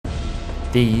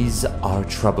These are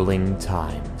troubling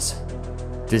times.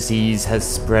 Disease has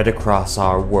spread across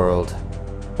our world.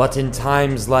 But in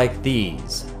times like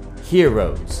these,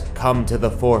 heroes come to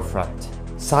the forefront.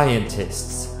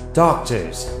 Scientists,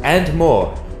 doctors, and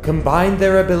more combine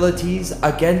their abilities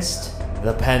against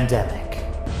the pandemic.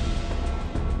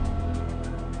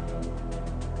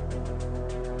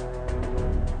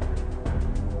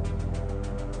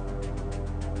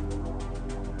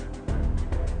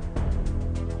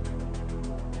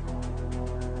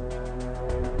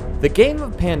 The game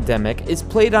of Pandemic is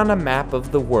played on a map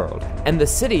of the world, and the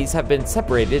cities have been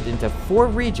separated into 4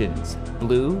 regions: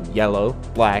 blue, yellow,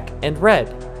 black, and red.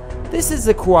 This is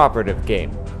a cooperative game,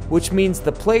 which means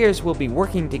the players will be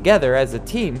working together as a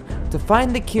team to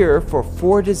find the cure for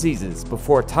 4 diseases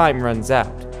before time runs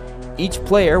out. Each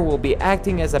player will be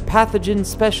acting as a pathogen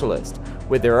specialist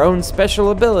with their own special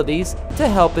abilities to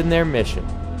help in their mission.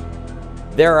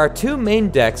 There are 2 main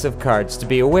decks of cards to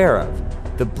be aware of.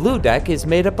 The blue deck is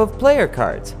made up of player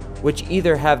cards, which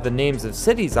either have the names of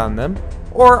cities on them,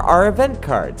 or are event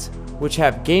cards, which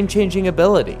have game-changing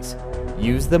abilities.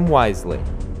 Use them wisely.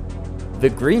 The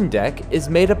green deck is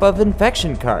made up of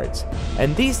infection cards,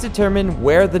 and these determine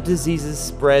where the diseases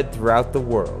spread throughout the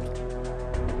world.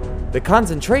 The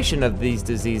concentration of these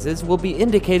diseases will be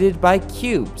indicated by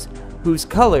cubes, whose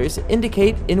colors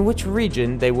indicate in which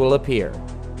region they will appear.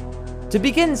 To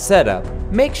begin setup,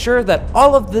 make sure that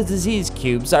all of the disease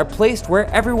cubes are placed where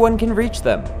everyone can reach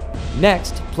them.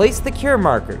 Next, place the cure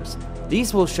markers.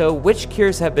 These will show which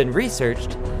cures have been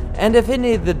researched and if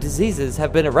any of the diseases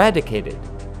have been eradicated.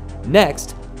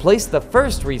 Next, place the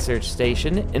first research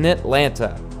station in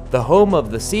Atlanta, the home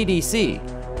of the CDC,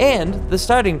 and the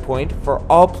starting point for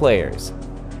all players.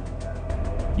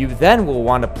 You then will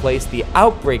want to place the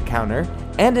outbreak counter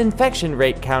and infection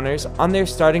rate counters on their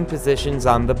starting positions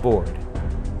on the board.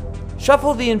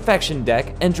 Shuffle the infection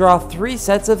deck and draw 3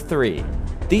 sets of 3.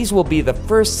 These will be the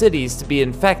first cities to be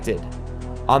infected.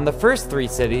 On the first 3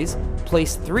 cities,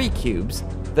 place 3 cubes,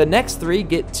 the next 3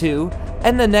 get 2,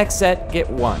 and the next set get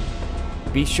 1.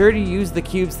 Be sure to use the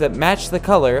cubes that match the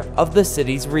color of the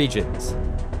city's regions.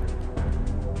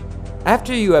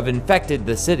 After you have infected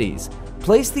the cities,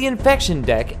 place the infection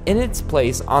deck in its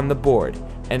place on the board,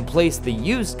 and place the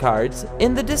used cards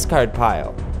in the discard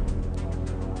pile.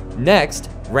 Next,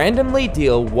 randomly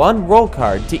deal 1 roll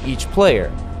card to each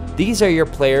player. These are your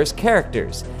player's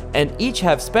characters, and each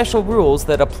have special rules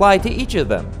that apply to each of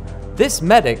them. This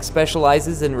medic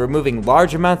specializes in removing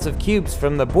large amounts of cubes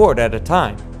from the board at a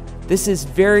time. This is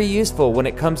very useful when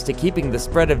it comes to keeping the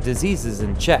spread of diseases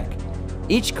in check.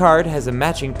 Each card has a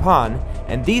matching pawn,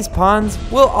 and these pawns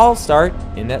will all start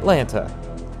in Atlanta.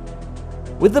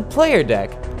 With the player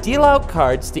deck, deal out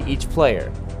cards to each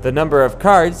player. The number of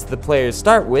cards the players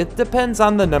start with depends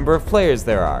on the number of players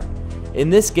there are.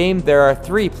 In this game there are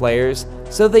 3 players,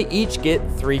 so they each get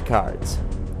 3 cards.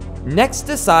 Next,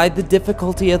 decide the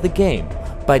difficulty of the game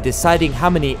by deciding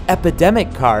how many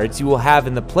epidemic cards you will have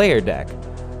in the player deck.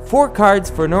 4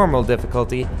 cards for normal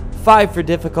difficulty, 5 for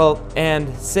difficult, and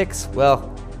 6,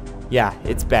 well, yeah,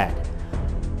 it's bad.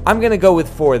 I'm gonna go with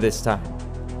 4 this time.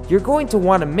 You're going to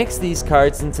want to mix these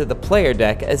cards into the player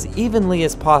deck as evenly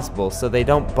as possible so they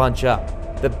don't bunch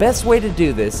up. The best way to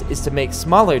do this is to make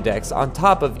smaller decks on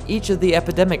top of each of the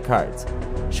epidemic cards.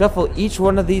 Shuffle each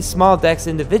one of these small decks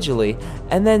individually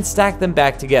and then stack them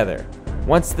back together.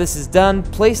 Once this is done,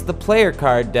 place the player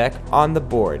card deck on the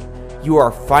board. You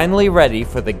are finally ready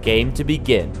for the game to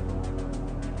begin.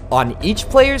 On each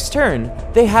player's turn,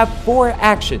 they have 4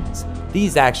 actions.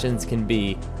 These actions can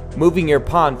be moving your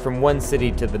pawn from one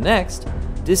city to the next,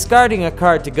 discarding a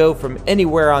card to go from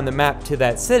anywhere on the map to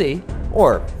that city,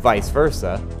 or vice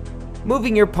versa,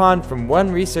 moving your pawn from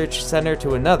one research center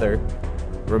to another,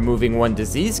 removing 1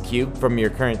 disease cube from your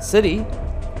current city,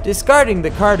 discarding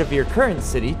the card of your current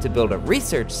city to build a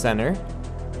research center,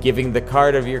 giving the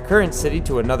card of your current city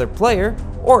to another player,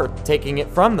 or taking it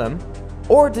from them,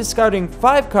 or discarding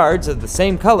 5 cards of the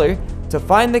same color to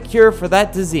find the cure for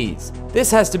that disease.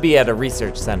 This has to be at a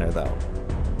research center though.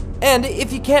 And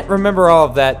if you can't remember all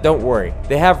of that, don't worry,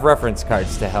 they have reference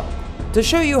cards to help. To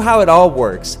show you how it all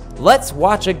works, let's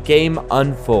watch a game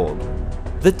unfold.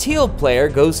 The teal player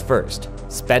goes first,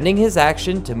 spending his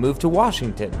action to move to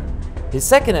Washington, his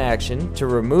second action to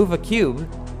remove a cube,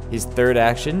 his third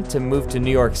action to move to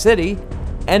New York City,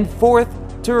 and fourth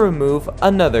to remove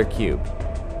another cube.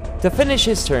 To finish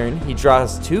his turn, he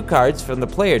draws 2 cards from the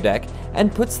player deck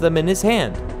and puts them in his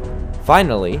hand.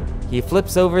 Finally, he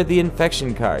flips over the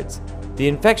infection cards. The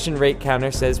infection rate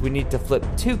counter says we need to flip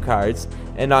 2 cards,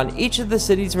 and on each of the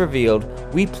cities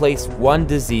revealed, we place 1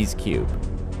 disease cube.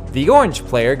 The orange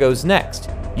player goes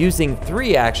next. using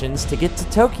 3 actions to get to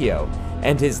Tokyo,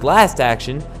 and his last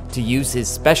action to use his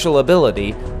special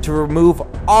ability to remove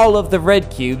all of the red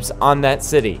cubes on that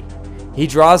city. He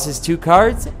draws his 2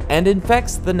 cards and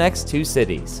infects the next 2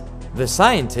 cities. The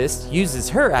scientist uses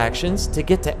her actions to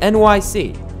get to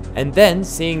NYC, and then,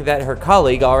 seeing that her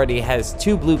colleague already has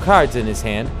 2 blue cards in his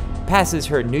hand, passes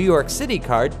her New York City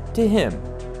card to him,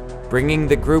 bringing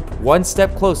the group one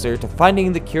step closer to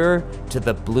finding the cure to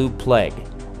the Blue Plague.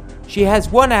 She has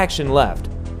 1 action left,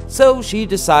 so she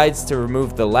decides to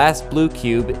remove the last blue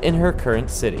cube in her current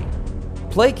city.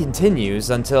 Play continues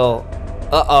until,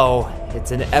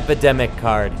 it's an epidemic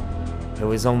card. It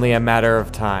was only a matter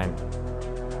of time.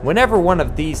 Whenever one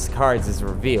of these cards is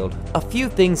revealed, a few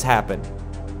things happen.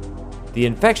 The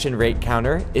infection rate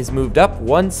counter is moved up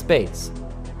 1 space.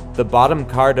 The bottom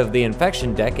card of the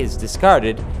infection deck is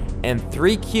discarded, and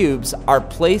 3 cubes are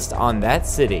placed on that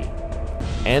city.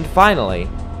 And finally,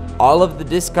 all of the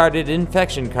discarded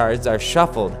infection cards are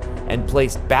shuffled and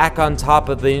placed back on top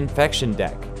of the infection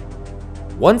deck.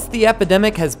 Once the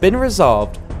epidemic has been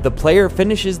resolved, the player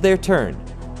finishes their turn.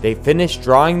 They finish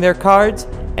drawing their cards,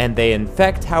 and they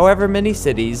infect however many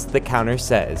cities the counter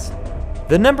says.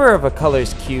 The number of a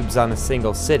color's cubes on a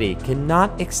single city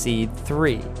cannot exceed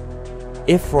 3.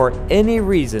 If for any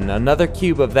reason another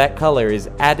cube of that color is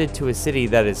added to a city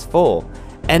that is full,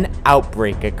 an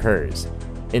outbreak occurs.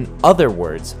 In other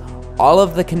words, all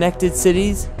of the connected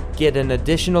cities get an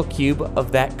additional cube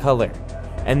of that color,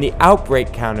 and the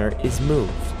outbreak counter is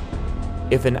moved.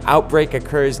 If an outbreak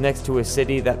occurs next to a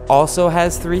city that also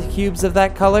has 3 cubes of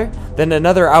that color, then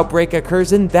another outbreak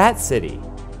occurs in that city.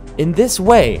 In this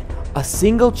way, a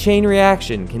single chain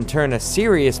reaction can turn a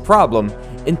serious problem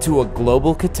into a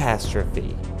global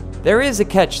catastrophe. There is a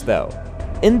catch though.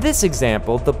 In this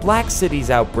example, the black city's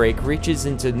outbreak reaches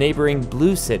into neighboring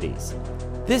blue cities.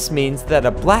 This means that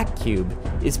a black cube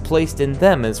is placed in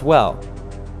them as well.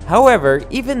 However,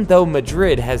 even though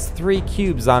Madrid has 3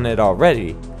 cubes on it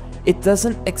already, it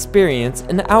doesn't experience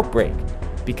an outbreak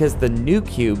because the new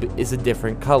cube is a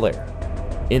different color.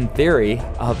 In theory,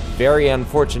 a very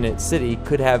unfortunate city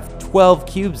could have 12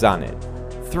 cubes on it,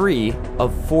 3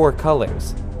 of 4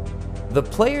 colors. The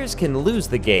players can lose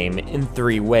the game in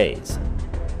 3 ways.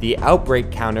 The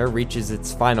outbreak counter reaches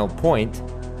its final point,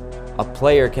 a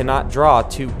player cannot draw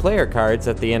 2 player cards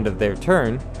at the end of their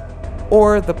turn,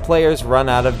 or the players run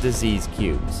out of disease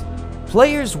cubes.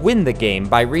 Players win the game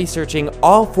by researching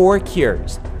all 4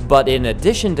 cures, but in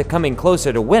addition to coming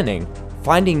closer to winning,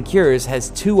 finding cures has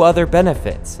 2 other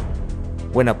benefits.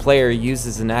 When a player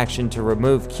uses an action to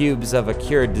remove cubes of a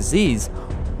cured disease,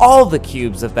 all the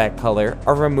cubes of that color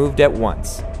are removed at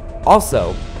once.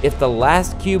 Also, if the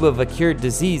last cube of a cured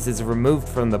disease is removed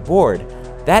from the board,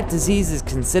 that disease is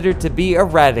considered to be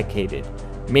eradicated,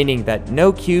 meaning that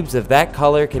no cubes of that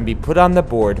color can be put on the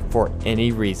board for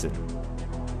any reason.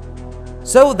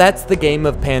 So that's the game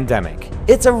of Pandemic.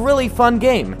 It's a really fun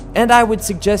game, and I would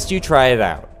suggest you try it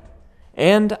out.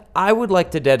 And I would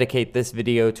like to dedicate this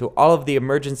video to all of the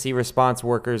emergency response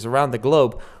workers around the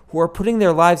globe who are putting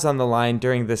their lives on the line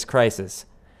during this crisis.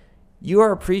 You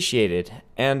are appreciated,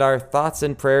 and our thoughts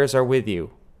and prayers are with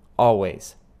you,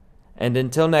 always. And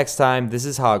until next time, this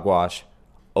is Hogwash.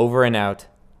 Over and out.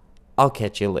 I'll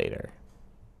catch you later.